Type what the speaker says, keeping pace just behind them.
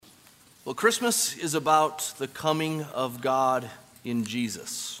Well, Christmas is about the coming of God in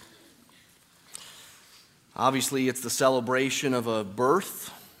Jesus. Obviously, it's the celebration of a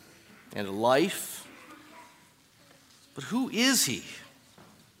birth and a life. But who is he?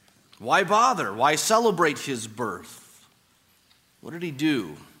 Why bother? Why celebrate his birth? What did he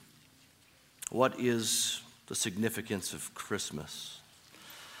do? What is the significance of Christmas?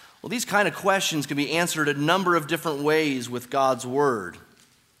 Well, these kind of questions can be answered a number of different ways with God's Word.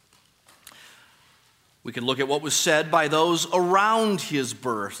 We could look at what was said by those around his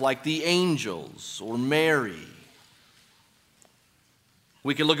birth, like the angels or Mary.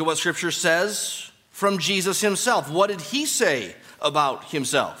 We could look at what Scripture says from Jesus himself. What did he say about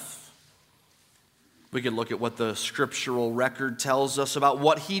himself? We could look at what the scriptural record tells us about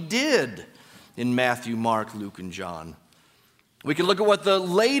what he did in Matthew, Mark, Luke, and John. We could look at what the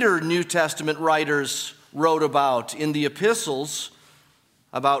later New Testament writers wrote about in the epistles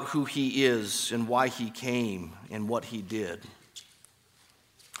about who he is and why he came and what he did.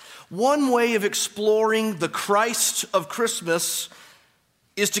 One way of exploring the Christ of Christmas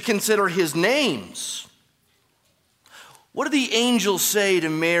is to consider his names. What did the angels say to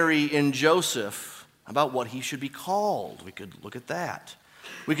Mary and Joseph about what he should be called? We could look at that.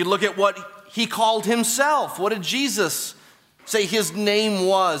 We could look at what he called himself. What did Jesus say his name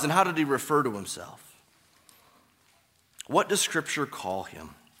was, and how did he refer to himself? What does Scripture call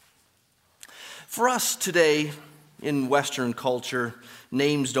him? For us today in Western culture,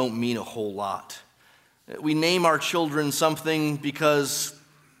 names don't mean a whole lot. We name our children something because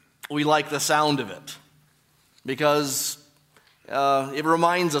we like the sound of it, because it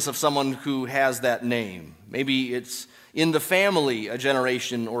reminds us of someone who has that name. Maybe it's in the family a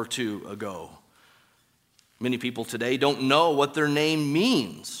generation or two ago. Many people today don't know what their name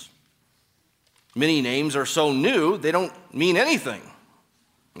means. Many names are so new, they don't mean anything.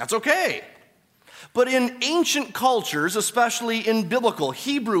 That's okay. But in ancient cultures, especially in biblical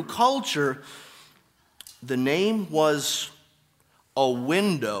Hebrew culture, the name was a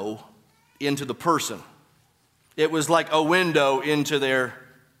window into the person. It was like a window into their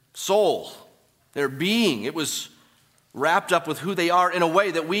soul, their being. It was wrapped up with who they are in a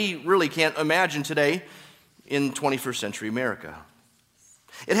way that we really can't imagine today in 21st century America.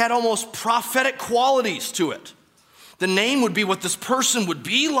 It had almost prophetic qualities to it. The name would be what this person would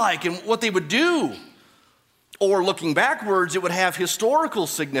be like and what they would do. Or looking backwards, it would have historical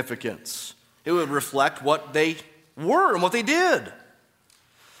significance. It would reflect what they were and what they did.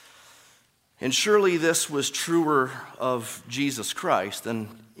 And surely this was truer of Jesus Christ than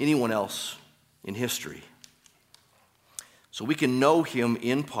anyone else in history. So we can know him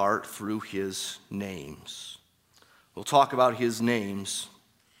in part through his names. We'll talk about his names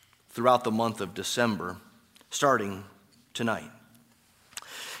throughout the month of December, starting tonight.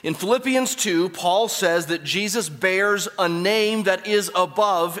 In Philippians 2, Paul says that Jesus bears a name that is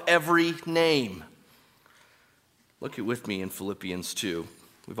above every name. Look with me in Philippians 2.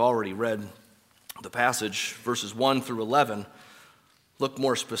 We've already read the passage, verses 1 through 11. Look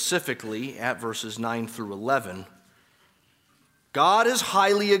more specifically at verses 9 through 11. God has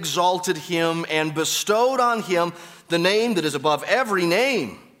highly exalted him and bestowed on him the name that is above every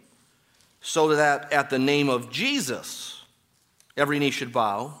name, so that at the name of Jesus, every knee should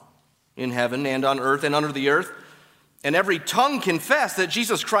bow in heaven and on earth and under the earth, and every tongue confess that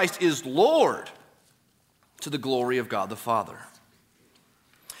Jesus Christ is Lord, to the glory of God the Father.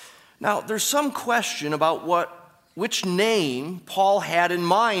 Now, there's some question about which name Paul had in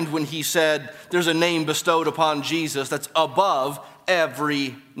mind when he said there's a name bestowed upon Jesus that's above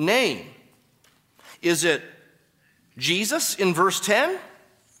every name. Is it Jesus in verse 10?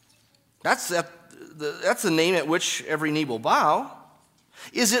 That's the name at which every knee will bow.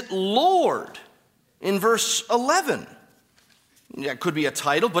 Is it Lord in verse 11? It could be a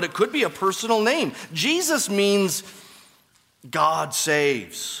title, but it could be a personal name. Jesus means God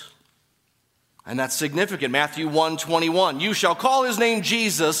saves. And that's significant. Matthew 1:21. You shall call his name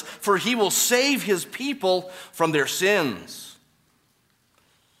Jesus, for he will save his people from their sins.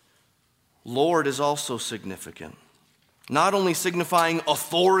 Lord is also significant. Not only signifying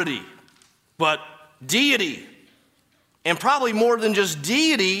authority, but deity. And probably more than just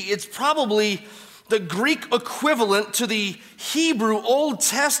deity, it's probably the Greek equivalent to the Hebrew Old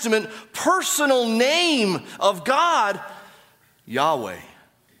Testament personal name of God, Yahweh.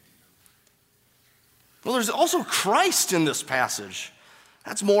 Well, there's also Christ in this passage.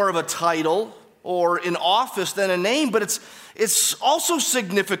 That's more of a title or an office than a name, but it's also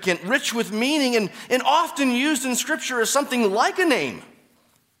significant, rich with meaning, and often used in Scripture as something like a name.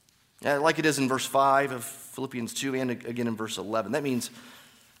 Like it is in verse 5 of Philippians 2 and again in verse 11. That means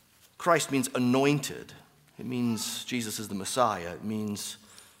Christ means anointed. It means Jesus is the Messiah. It means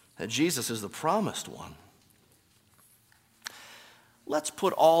that Jesus is the promised one. Let's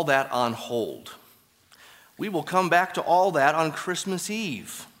put all that on hold. We will come back to all that on Christmas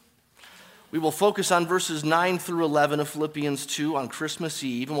Eve. We will focus on verses 9 through 11 of Philippians 2 on Christmas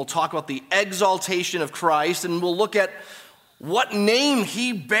Eve, and we'll talk about the exaltation of Christ, and we'll look at what name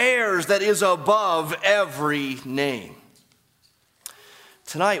he bears that is above every name.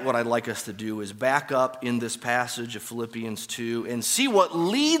 Tonight, what I'd like us to do is back up in this passage of Philippians 2 and see what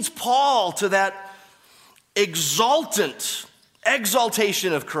leads Paul to that exaltation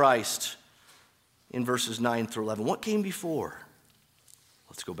of Christ in verses 9 through 11. What came before?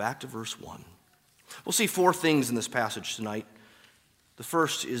 Let's go back to verse 1. We'll see four things in this passage tonight. The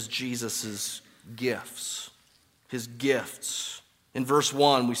first is Jesus' gifts. His gifts. In verse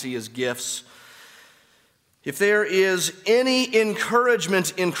 1, we see his gifts. If there is any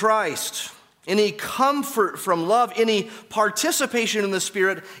encouragement in Christ, any comfort from love, any participation in the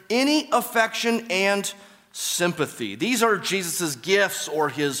Spirit, any affection and sympathy. These are Jesus' gifts or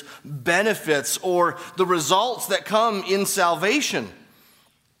his benefits or the results that come in salvation.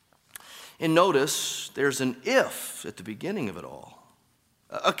 And notice there's an if at the beginning of it all,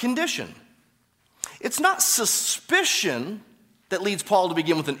 a condition. It's not suspicion that leads Paul to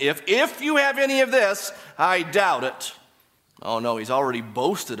begin with an if. If you have any of this, I doubt it. Oh no, he's already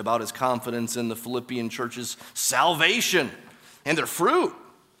boasted about his confidence in the Philippian church's salvation and their fruit.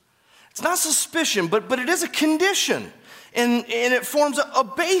 It's not suspicion, but it is a condition. And it forms a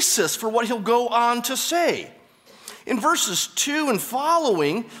basis for what he'll go on to say. In verses 2 and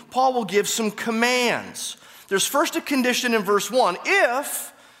following, Paul will give some commands. There's first a condition in verse 1, if,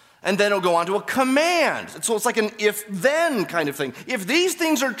 and then he'll go on to a command. So it's like an if-then kind of thing. If these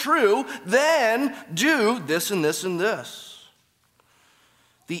things are true, then do this and this and this.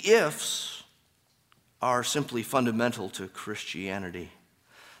 The ifs are simply fundamental to Christianity.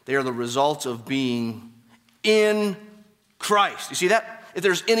 They are the result of being in Christ. You see that? If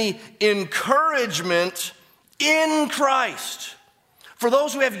there's any encouragement in Christ, for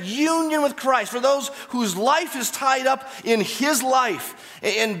those who have union with Christ, for those whose life is tied up in his life,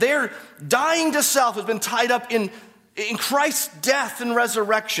 and their dying to self has been tied up in Christ's death and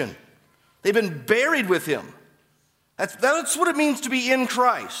resurrection. They've been buried with him. That's what it means to be in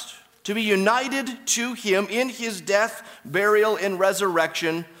Christ, to be united to him in his death, burial, and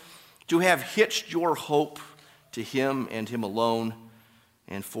resurrection, to have hitched your hope to him and him alone,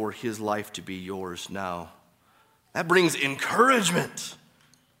 and for his life to be yours now. That brings encouragement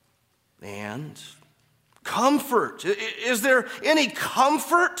and comfort. Is there any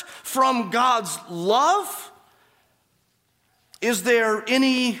comfort from God's love? Is there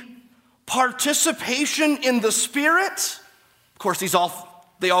any participation in the Spirit? Of course,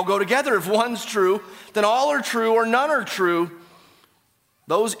 they all go together. If one's true, then all are true or none are true.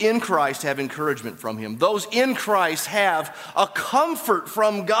 Those in Christ have encouragement from him. Those in Christ have a comfort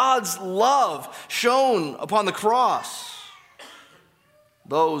from God's love shown upon the cross.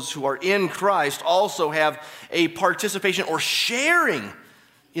 Those who are in Christ also have a participation or sharing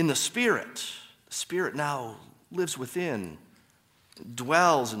in the Spirit. The Spirit now lives within,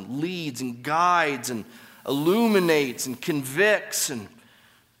 dwells and leads and guides and illuminates and convicts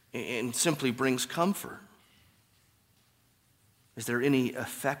and simply brings comfort. Is there any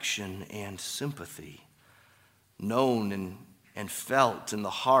affection and sympathy known and felt in the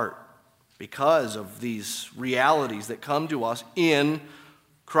heart because of these realities that come to us in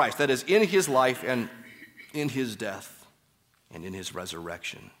Christ? That is, in his life and in his death and in his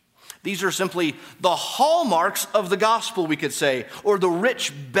resurrection. These are simply the hallmarks of the gospel, we could say, or the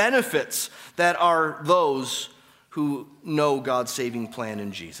rich benefits that are those who know God's saving plan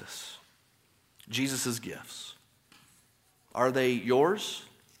in Jesus. Jesus' gifts. Are they yours?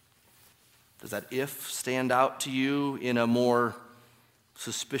 Does that if stand out to you in a more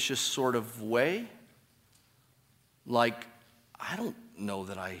suspicious sort of way? Like, I don't know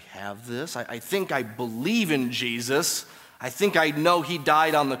that I have this. I think I believe in Jesus. I think I know he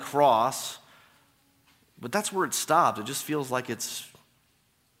died on the cross. But that's where it stops. It just feels like it's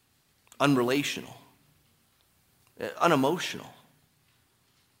unrelational, unemotional.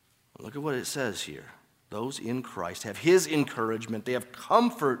 Look at what it says here. Those in Christ have his encouragement. They have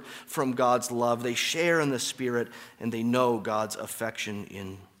comfort from God's love. They share in the Spirit, and they know God's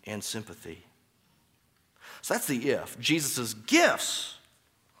affection and sympathy. So that's the if. Jesus' gifts.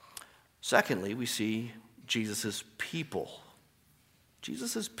 Secondly, we see Jesus' people.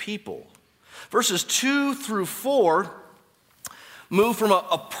 Jesus' people. Verses 2 through 4 move from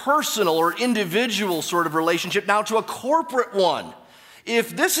a personal or individual sort of relationship now to a corporate one.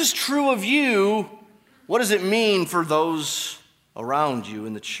 If this is true of you, what does it mean for those around you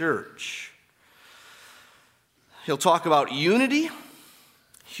in the church? He'll talk about unity,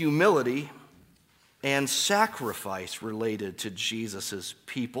 humility, and sacrifice related to Jesus'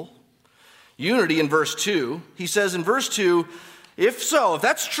 people. Unity in verse 2, he says in verse 2, if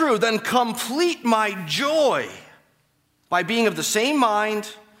that's true, then complete my joy by being of the same mind,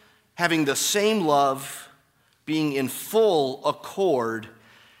 having the same love, being in full accord,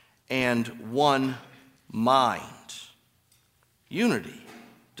 and one mind. Unity,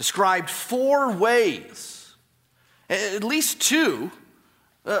 described 4 ways, at least 2,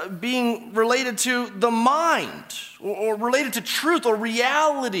 being related to the mind, or related to truth or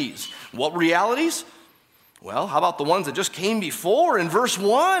realities. What realities? Well, how about the ones that just came before in verse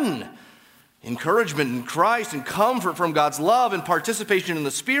 1? Encouragement in Christ and comfort from God's love and participation in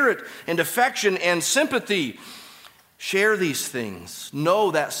the Spirit and affection and sympathy. Share these things.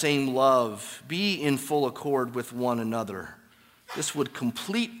 Know that same love. Be in full accord with one another. This would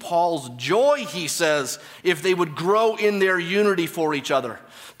complete Paul's joy, he says, if they would grow in their unity for each other.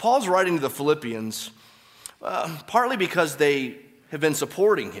 Paul's writing to the Philippians partly because they have been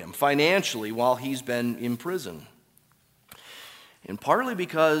supporting him financially while he's been in prison. And partly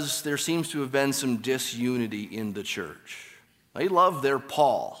because there seems to have been some disunity in the church. They love their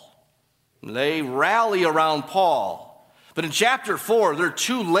Paul. They rally around Paul. But in chapter 4, there are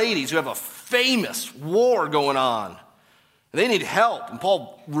 2 ladies who have a famous war going on. They need help, and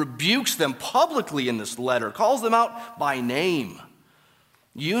Paul rebukes them publicly in this letter, calls them out by name.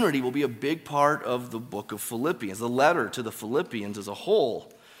 Unity will be a big part of the book of Philippians, the letter to the Philippians as a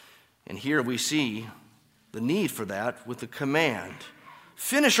whole. And here we see the need for that with the command.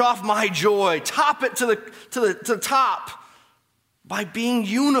 Finish off my joy, top it to the top by being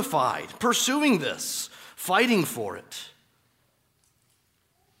unified, pursuing this, fighting for it.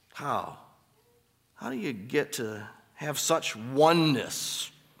 How? How do you get to have such oneness?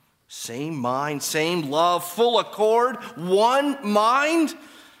 Same mind, same love, full accord, one mind?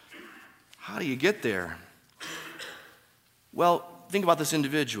 How do you get there? Well, think about this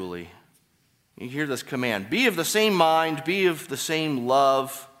individually. You hear this command, be of the same mind, be of the same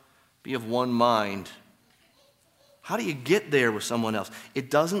love, be of one mind. How do you get there with someone else? It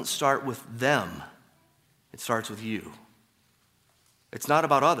doesn't start with them. It starts with you. It's not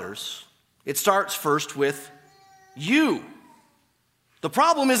about others. It starts first with you. The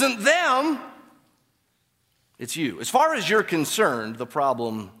problem isn't them, it's you. As far as you're concerned, the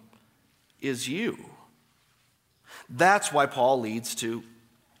problem is you. That's why Paul leads to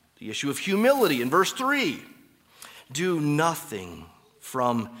the issue of humility in verse 3. Do nothing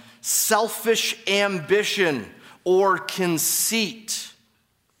from selfish ambition or conceit.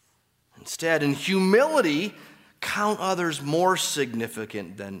 Instead, in humility, count others more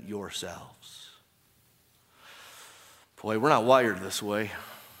significant than yourselves. Boy, we're not wired this way,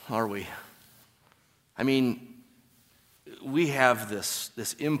 are we? I mean, we have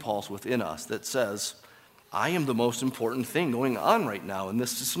this impulse within us that says, I am the most important thing going on right now in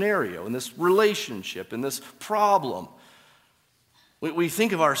this scenario, in this relationship, in this problem. We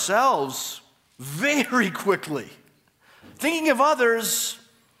think of ourselves very quickly. Thinking of others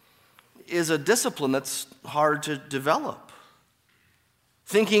is a discipline that's hard to develop.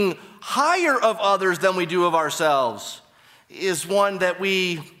 Thinking higher of others than we do of ourselves is one that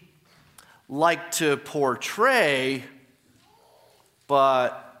we like to portray,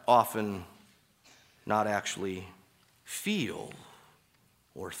 but often not actually feel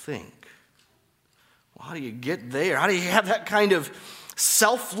or think. Well, how do you get there? How do you have that kind of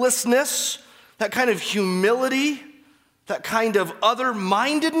selflessness, that kind of humility, that kind of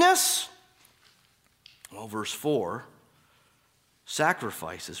other-mindedness? Well, verse 4,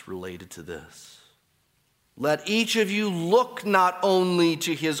 sacrifice is related to this. Let each of you look not only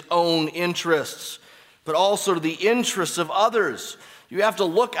to his own interests, but also to the interests of others. You have to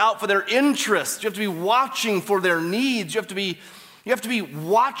look out for their interests. You have to be watching for their needs. You have to be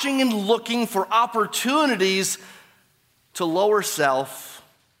watching and looking for opportunities to lower self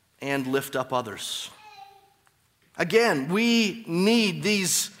and lift up others. Again, we need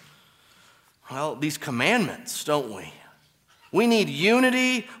these commandments, don't we? We need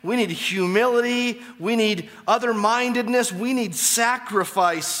unity, we need humility, we need other-mindedness, we need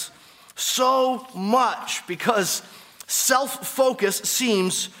sacrifice so much because self-focus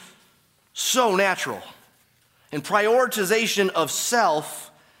seems so natural. And prioritization of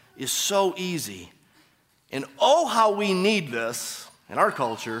self is so easy. And oh, how we need this in our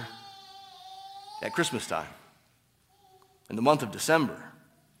culture at Christmas time, in the month of December.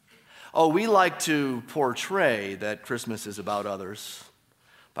 Oh, we like to portray that Christmas is about others.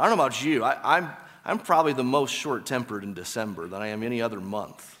 But I don't know about you. I'm probably the most short-tempered in December than I am any other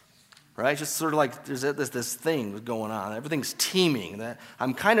month. Right? Just sort of like there's this thing going on. Everything's teeming. That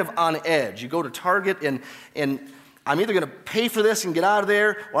I'm kind of on edge. You go to Target and I'm either going to pay for this and get out of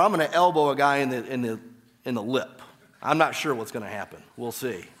there, or I'm going to elbow a guy in the lip. I'm not sure what's going to happen. We'll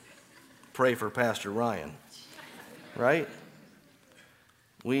see. Pray for Pastor Ryan. Right?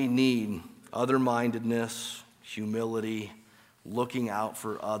 We need other-mindedness, humility, looking out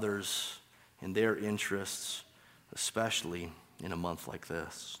for others and their interests, especially in a month like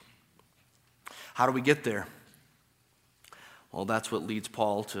this. How do we get there? Well, that's what leads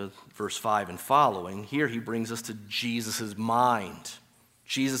Paul to verse 5 and following. Here he brings us to Jesus' mind.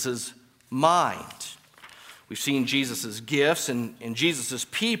 Jesus' mind. We've seen Jesus' gifts and Jesus'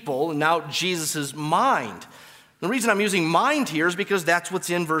 people, and now Jesus' mind. The reason I'm using mind here is because that's what's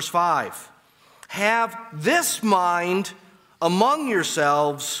in verse 5. Have this mind among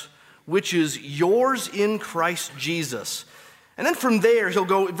yourselves, which is yours in Christ Jesus. And then from there, he'll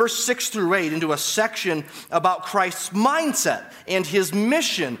go, verse 6 through 8, into a section about Christ's mindset and his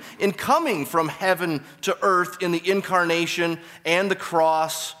mission in coming from heaven to earth in the incarnation and the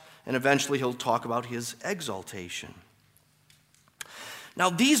cross. And eventually he'll talk about his exaltation.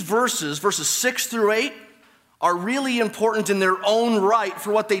 Now these verses 6 through 8, are really important in their own right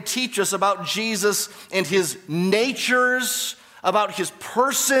for what they teach us about Jesus and his natures, about his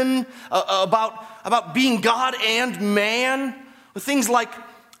person, about being God and man, with things like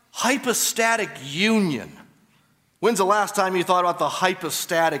hypostatic union. When's the last time you thought about the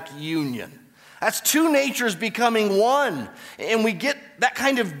hypostatic union? That's two natures becoming one. And we get that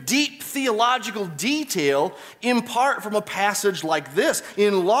kind of deep theological detail in part from a passage like this,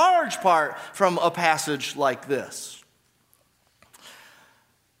 in large part from a passage like this.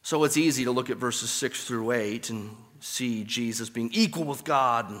 So it's easy to look at verses 6 through 8 and see Jesus being equal with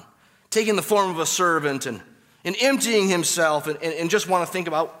God and taking the form of a servant and emptying himself and just want to think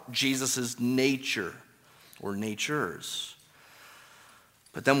about Jesus' nature or natures.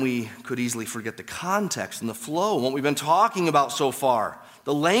 But then we could easily forget the context and the flow, what we've been talking about so far.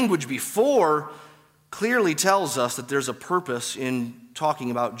 The language before clearly tells us that there's a purpose in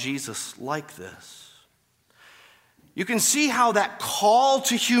talking about Jesus like this. You can see how that call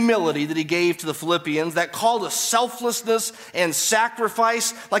to humility that he gave to the Philippians, that call to selflessness and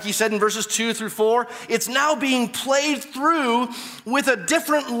sacrifice, like he said in verses 2 through 4, it's now being played through with a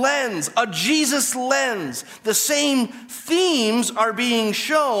different lens, a Jesus lens. The same themes are being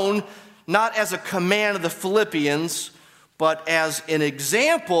shown not as a command of the Philippians, but as an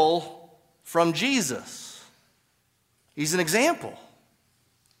example from Jesus. He's an example.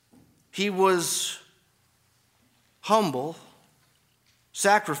 He was humble,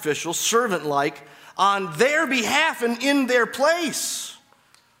 sacrificial, servant-like on their behalf and in their place.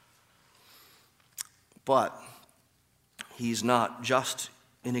 But he's not just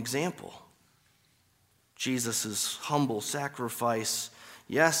an example. Jesus' humble sacrifice,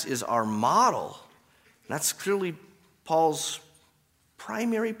 yes, is our model. That's clearly Paul's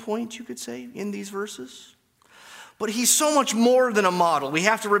primary point, you could say, in these verses. But he's so much more than a model. We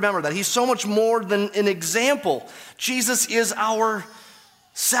have to remember that. He's so much more than an example. Jesus is our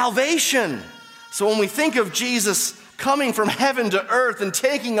salvation. So when we think of Jesus coming from heaven to earth and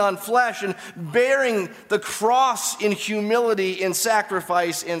taking on flesh and bearing the cross in humility and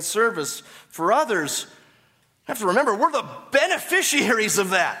sacrifice and service for others, we have to remember we're the beneficiaries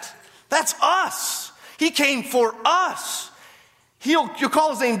of that. That's us. He came for us. You'll call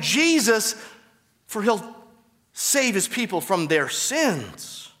his name Jesus, for he'll save his people from their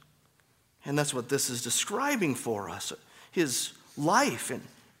sins. And that's what this is describing for us. His life and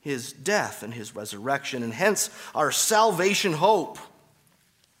his death and his resurrection, and hence our salvation hope.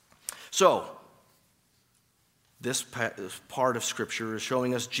 So, this part of Scripture is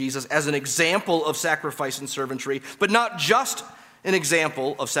showing us Jesus as an example of sacrifice and servantry, but not just an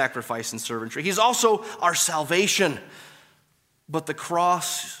example of sacrifice and servantry. He's also our salvation. But the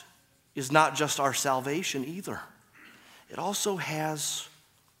cross is not just our salvation either. It also has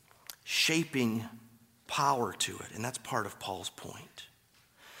shaping power to it, and that's part of Paul's point.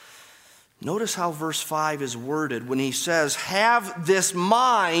 Notice how verse 5 is worded when he says, have this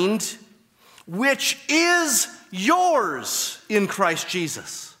mind which is yours in Christ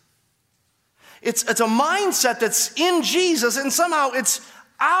Jesus. It's a mindset that's in Jesus, and somehow it's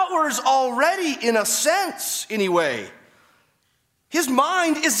ours already in a sense anyway. His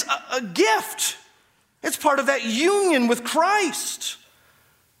mind is a gift. It's part of that union with Christ.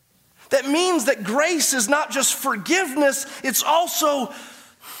 That means that grace is not just forgiveness, it's also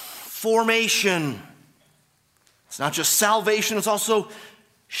formation. It's not just salvation, it's also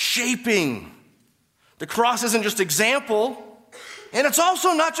shaping. The cross isn't just example, and it's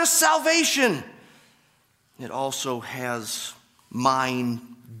also not just salvation. It also has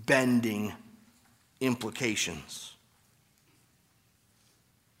mind-bending implications.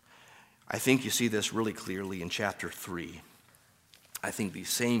 I think you see this really clearly in chapter 3. I think these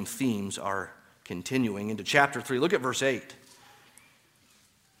same themes are continuing into chapter 3. Look at verse 8.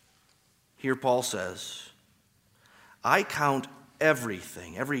 Here Paul says, I count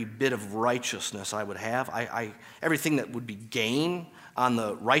everything, every bit of righteousness I would have, everything that would be gain on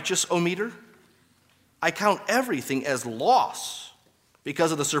the righteous-o-meter, I count everything as loss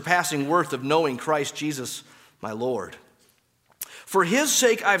because of the surpassing worth of knowing Christ Jesus my Lord. For his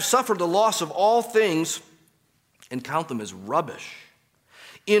sake I've suffered the loss of all things and count them as rubbish,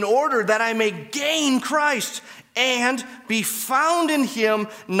 in order that I may gain Christ and be found in him,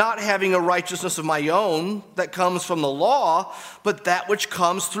 not having a righteousness of my own that comes from the law, but that which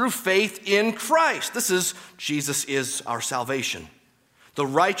comes through faith in Christ. Jesus is our salvation. The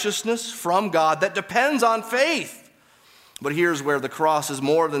righteousness from God that depends on faith. But here's where the cross is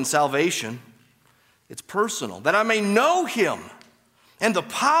more than salvation. It's personal. That I may know him and the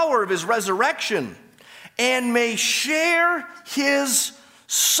power of his resurrection and may share his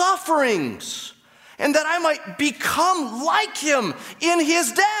sufferings, and that I might become like him in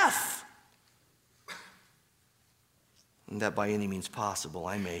his death, and that by any means possible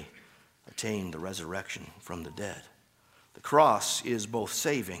I may attain the resurrection from the dead. The cross is both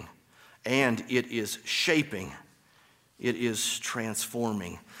saving and it is shaping. It is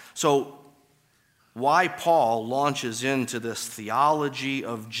transforming. So why Paul launches into this theology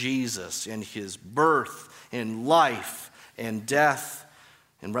of Jesus and his birth and life and death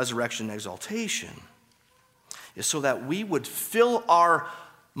and resurrection and exaltation is so that we would fill our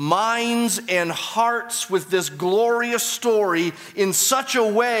minds and hearts with this glorious story in such a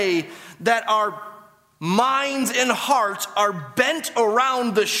way that our minds and hearts are bent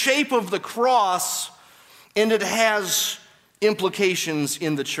around the shape of the cross, and it has implications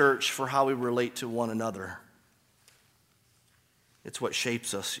in the church for how we relate to one another. It's what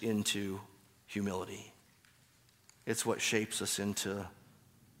shapes us into humility. It's what shapes us into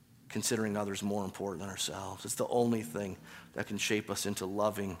considering others more important than ourselves. It's the only thing that can shape us into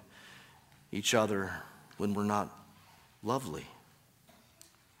loving each other when we're not lovely.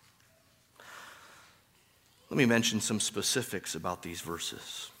 Let me mention some specifics about these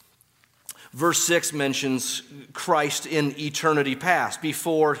verses. Verse 6 mentions Christ in eternity past,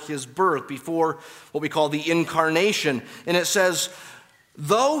 before his birth, before what we call the incarnation. And it says,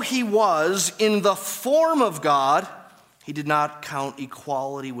 though he was in the form of God, he did not count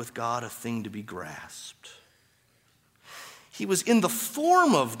equality with God a thing to be grasped. He was in the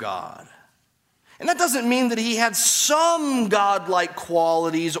form of God. And that doesn't mean that he had some godlike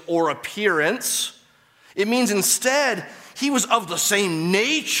qualities or appearance. It means instead he was of the same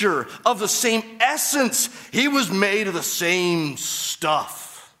nature, of the same essence. He was made of the same stuff.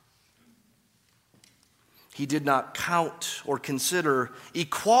 He did not count or consider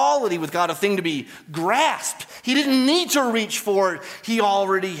equality with God a thing to be grasped. He didn't need to reach for it. He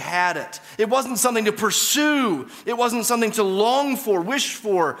already had it. It wasn't something to pursue. It wasn't something to long for, wish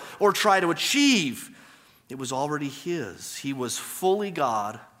for, or try to achieve. It was already his. He was fully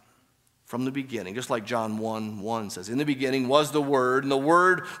God from the beginning, just like John 1:1 says, in the beginning was the Word, and the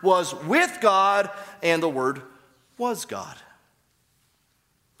Word was with God, and the Word was God.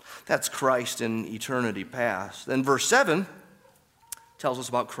 That's Christ in eternity past. Then verse 7 tells us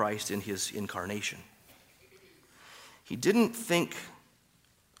about Christ in his incarnation. He didn't think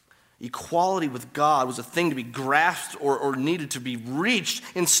equality with God was a thing to be grasped or needed to be reached.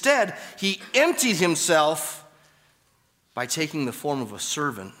 Instead, he emptied himself by taking the form of a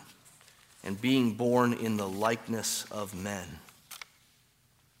servant and being born in the likeness of men.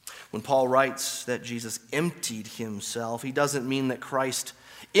 When Paul writes that Jesus emptied himself, he doesn't mean that Christ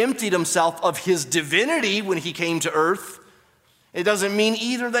emptied himself of his divinity when he came to earth. It doesn't mean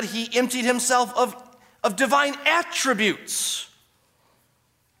either that he emptied himself of divine attributes.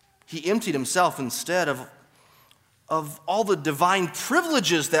 He emptied himself instead of all the divine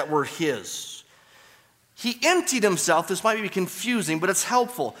privileges that were his. He emptied himself, this might be confusing, but it's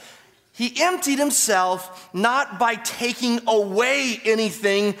helpful. He emptied himself not by taking away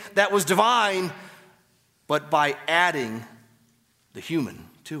anything that was divine, but by adding the human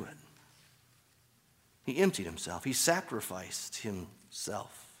to it. He emptied himself. He sacrificed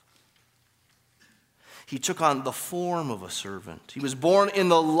himself. He took on the form of a servant. He was born in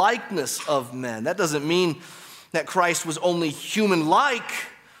the likeness of men. That doesn't mean that Christ was only human-like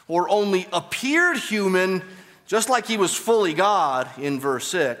or only appeared human. Just like he was fully God in verse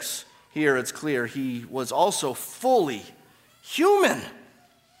 6, here it's clear he was also fully human.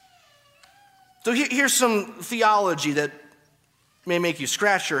 So here's some theology that may make you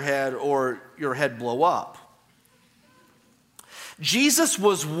scratch your head or your head blow up. Jesus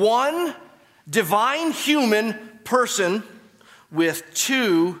was one divine human person with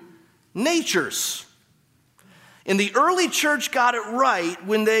two natures. And the early church got it right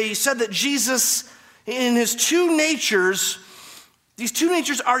when they said that Jesus, in his two natures, these two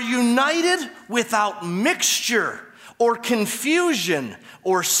natures are united without mixture or confusion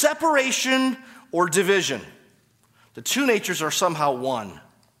or separation or division. The two natures are somehow one.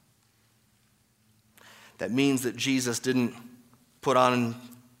 That means that Jesus didn't put on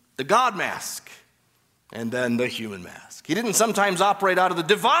the God mask and then the human mask. He didn't sometimes operate out of the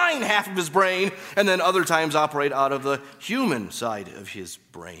divine half of his brain and then other times operate out of the human side of his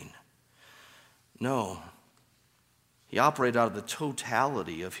brain. No. He operated out of the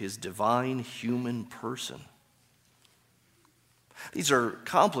totality of his divine human person. These are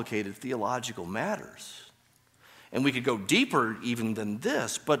complicated theological matters. And we could go deeper even than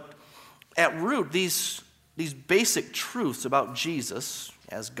this, but at root, these basic truths about Jesus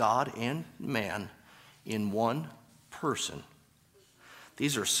as God and man in one person,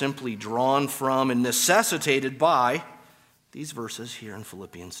 these are simply drawn from and necessitated by these verses here in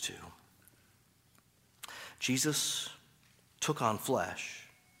Philippians 2. Jesus took on flesh,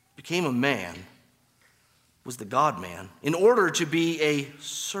 became a man, was the God-man, in order to be a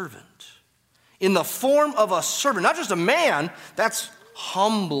servant. In the form of a servant, not just a man, that's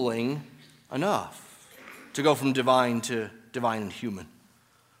humbling enough to go from divine to divine and human.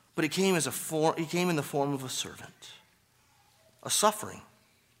 But he came in the form of a servant, a suffering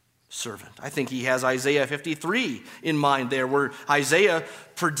servant. I think he has Isaiah 53 in mind there, where Isaiah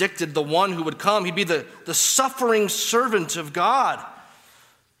predicted the one who would come. He'd be the suffering servant of God.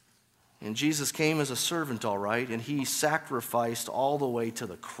 And Jesus came as a servant, all right, and he sacrificed all the way to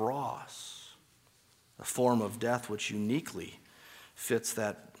the cross, a form of death which uniquely fits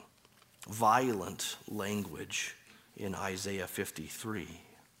that violent language in Isaiah 53.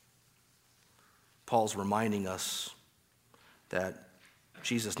 Paul's reminding us that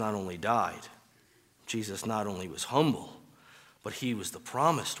Jesus not only died, Jesus not only was humble, but he was the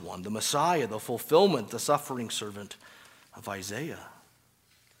promised one, the Messiah, the fulfillment, the suffering servant of Isaiah.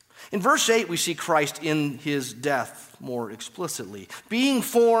 In verse 8, we see Christ in his death more explicitly. Being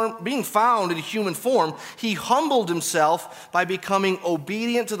found in human form, he humbled himself by becoming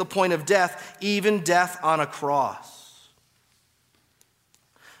obedient to the point of death, even death on a cross.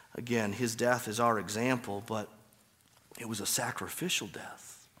 Again, his death is our example, but it was a sacrificial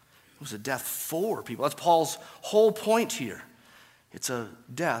death. It was a death for people. That's Paul's whole point here. It's a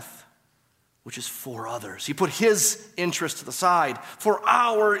death which is for others. He put his interest to the side for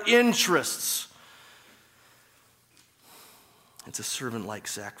our interests. It's a servant-like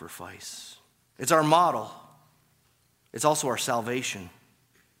sacrifice. It's our model. It's also our salvation.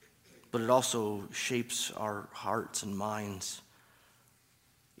 But it also shapes our hearts and minds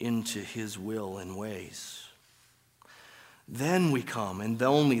into his will and ways. Then we come, and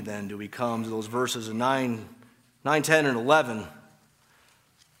only then do we come to those verses in 9, 10, and 11, where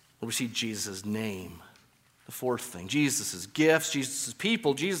we see Jesus' name. The fourth thing, Jesus' gifts, Jesus'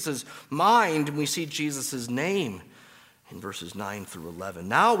 people, Jesus' mind, and we see Jesus' name in verses 9 through 11.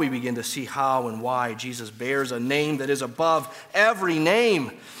 Now we begin to see how and why Jesus bears a name that is above every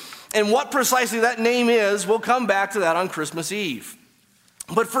name. And what precisely that name is, we'll come back to that on Christmas Eve.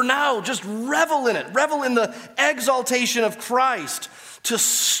 But for now, just revel in it. Revel in the exaltation of Christ, to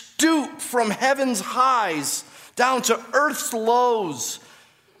stoop from heaven's highs down to earth's lows,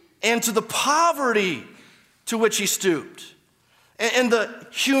 and to the poverty to which he stooped, and the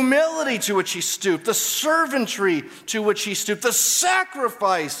humility to which he stooped, the servantry to which he stooped, the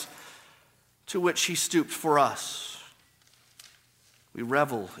sacrifice to which he stooped for us. We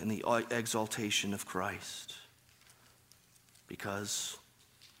revel in the exaltation of Christ because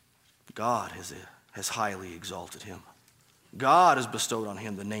God has highly exalted him. God has bestowed on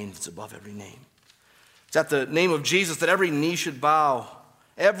him the name that's above every name. It's at the name of Jesus that every knee should bow,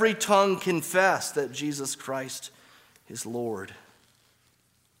 every tongue confess that Jesus Christ is Lord.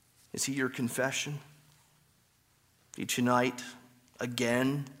 Is he your confession? Do you tonight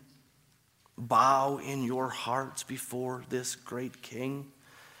again bow in your hearts before this great King?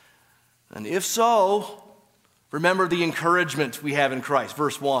 And if so, remember the encouragement we have in Christ.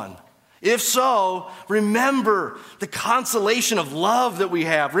 Verse 1. If so, remember the consolation of love that we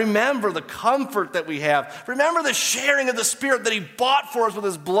have. Remember the comfort that we have. Remember the sharing of the Spirit that he bought for us with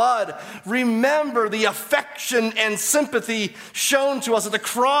his blood. Remember the affection and sympathy shown to us at the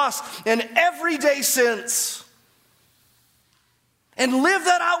cross and every day since. And live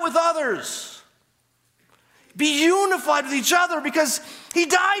that out with others. Be unified with each other because he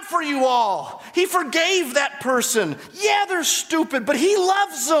died for you all. He forgave that person. Yeah, they're stupid, but he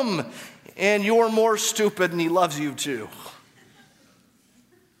loves them. And you're more stupid and he loves you too.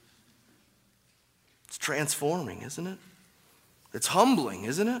 It's transforming, isn't it? It's humbling,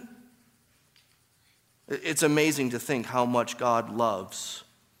 isn't it? It's amazing to think how much God loves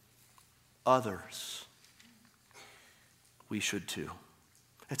others. We should too.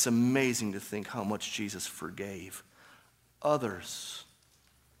 It's amazing to think how much Jesus forgave others.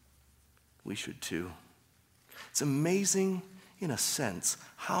 We should too. It's amazing, in a sense,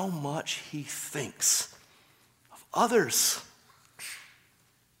 how much he thinks of others.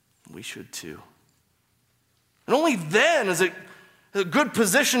 We should too. And only then is it a good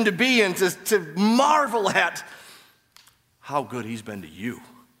position to be in to marvel at how good he's been to you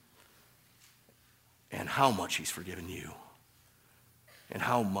and how much he's forgiven you and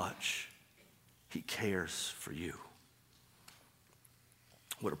how much he cares for you.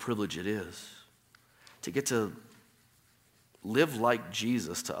 What a privilege it is to get to live like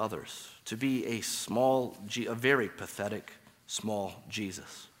Jesus to others, to be a very pathetic, small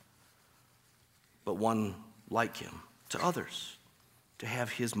Jesus, but one like him to others, to have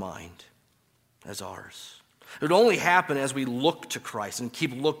his mind as ours. It would only happen as we look to Christ and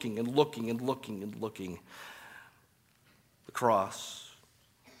keep looking and looking and looking and looking. The cross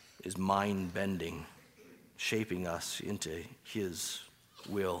is mind-bending, shaping us into his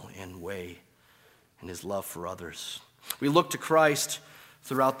will and way and his love for others. We look to Christ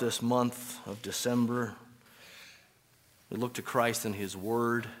throughout this month of December. We look to Christ in his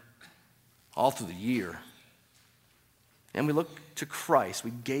word all through the year. And we look to Christ,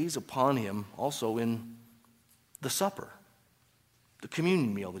 we gaze upon him also in the supper, the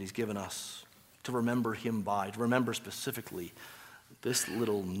communion meal that he's given us to remember him by, to remember specifically this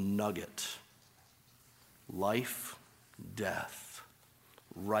little nugget: life, death,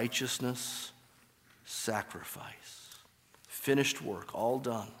 righteousness, sacrifice, finished work, all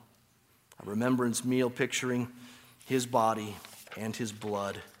done. A remembrance meal picturing his body and his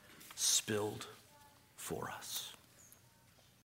blood spilled for us.